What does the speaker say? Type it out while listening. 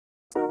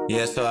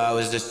Yeah, so I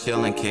was just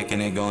chilling,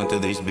 kicking it, going through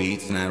these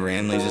beats, and I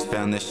randomly just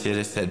found this shit.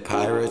 It said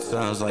pirates, so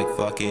I was like,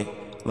 fuck it,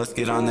 let's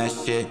get on that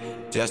shit.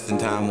 Just in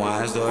time,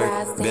 wise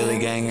or Billy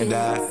Gang or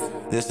die.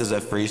 This is a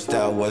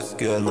freestyle, what's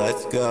good,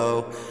 let's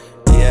go.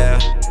 Yeah,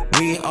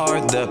 we are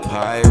the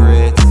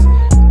pirates.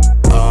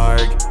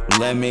 Arg,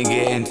 let me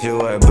get into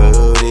her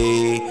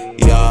booty.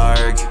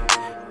 Yarg,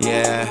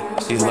 yeah,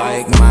 she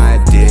like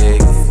my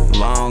dick.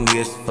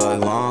 Longest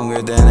fuck,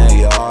 longer than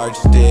a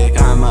yardstick.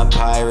 I'm a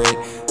pirate,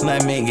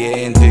 let me get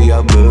into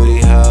your booty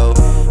hole.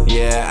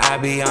 Yeah, I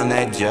be on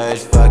that Judge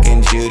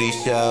fucking Judy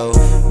show,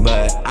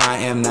 but I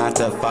am not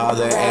the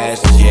father,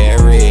 ask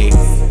Jerry.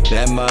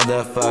 That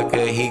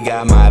motherfucker, he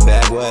got my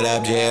back, what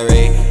up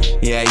Jerry?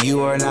 Yeah,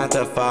 you are not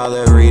the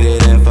father, read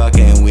it and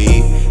fucking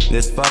weep.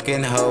 This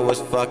fucking hoe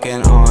was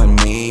fucking on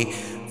me,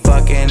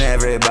 fucking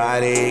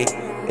everybody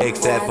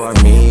except for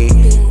me.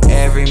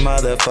 Every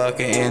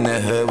motherfucker in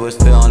the hood was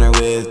filling her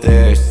with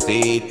their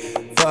seed.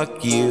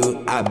 Fuck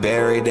you, I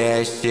buried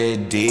that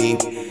shit deep.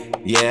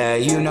 Yeah,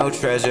 you know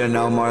treasure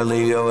no more,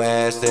 leave your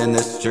ass in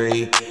the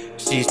street.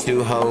 She's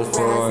too hoe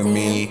for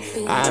me,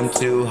 I'm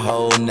too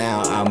hoe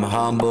now, I'm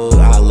humble.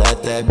 I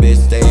let that bitch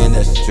stay in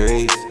the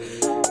streets.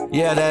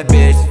 Yeah, that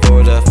bitch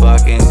for the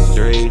fucking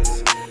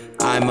streets.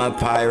 I'm a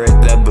pirate,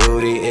 the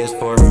booty is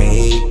for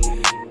me.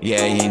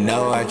 Yeah, you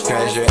know I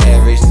treasure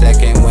every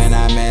second when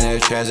I'm in a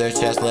treasure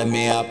chest. Let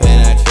me up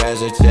in a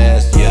treasure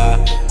chest, yeah.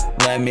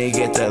 Let me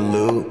get the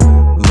loot,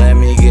 let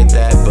me get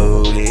that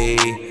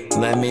booty.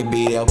 Let me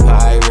be your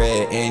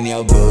pirate in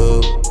your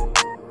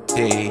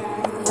booty.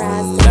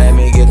 Let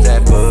me get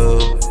that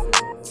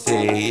booty,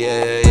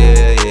 yeah,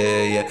 yeah,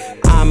 yeah, yeah.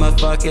 I'm a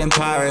fucking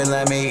pirate,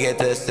 let me get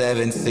the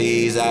 7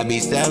 C's. I be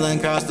sailing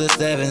across the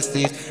 7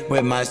 seas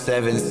with my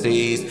 7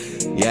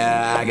 C's.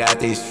 Yeah, I got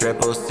these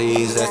triple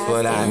C's, that's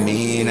what I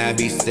mean. I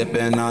be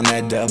sipping on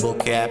that double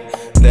cap,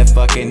 that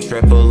fucking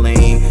triple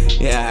lean.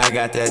 Yeah, I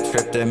got that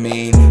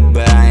tryptamine,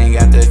 but I ain't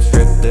got the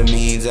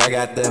tryptamines. I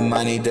got the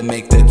money to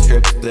make the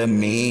trips the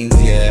means,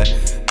 yeah.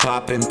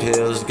 Popping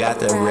pills, got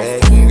the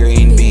red and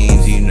green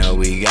beans. You know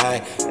we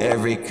got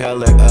every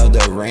color of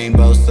the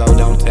rainbow, so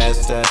don't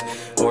test us.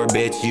 Or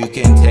bitch, you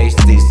can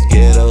taste these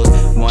Skittles.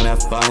 Wanna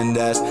fund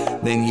us,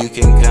 then you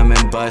can come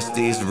and bust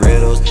these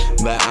riddles.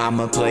 But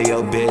I'ma play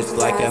your bitch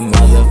like a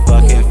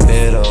motherfucking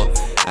fiddle.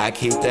 I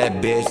keep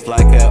that bitch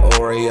like a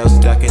Oreo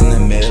stuck in the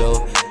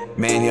middle.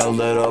 Man, your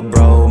little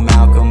bro,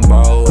 Malcolm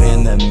bro,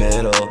 in the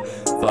middle.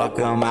 Fuck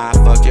 'em, I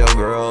fucked your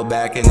girl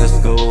back in the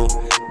school,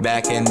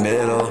 back in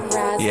middle.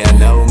 Yeah,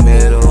 no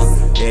middle.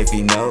 If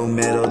you know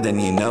middle, then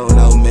you know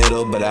no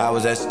middle. But I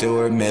was at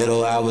Stewart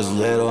Middle, I was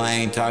little. I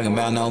ain't talking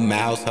about no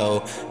mouse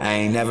hole. I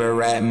ain't never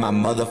rat in my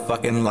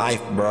motherfucking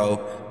life, bro.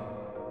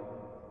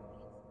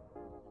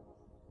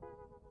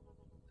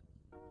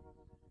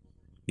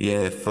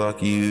 Yeah,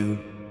 fuck you.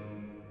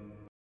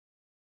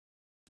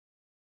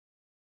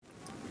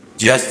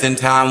 Just in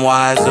time,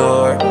 wise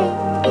or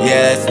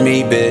yeah, that's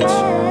me, bitch.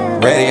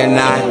 Ready or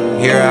not,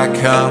 here I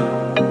come.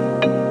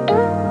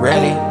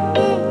 Ready?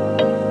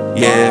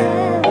 Yeah,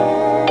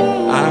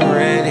 I'm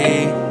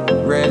ready.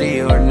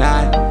 Ready or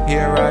not,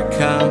 here I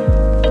come.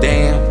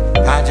 Damn,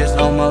 I just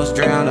almost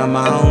drowned on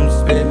my own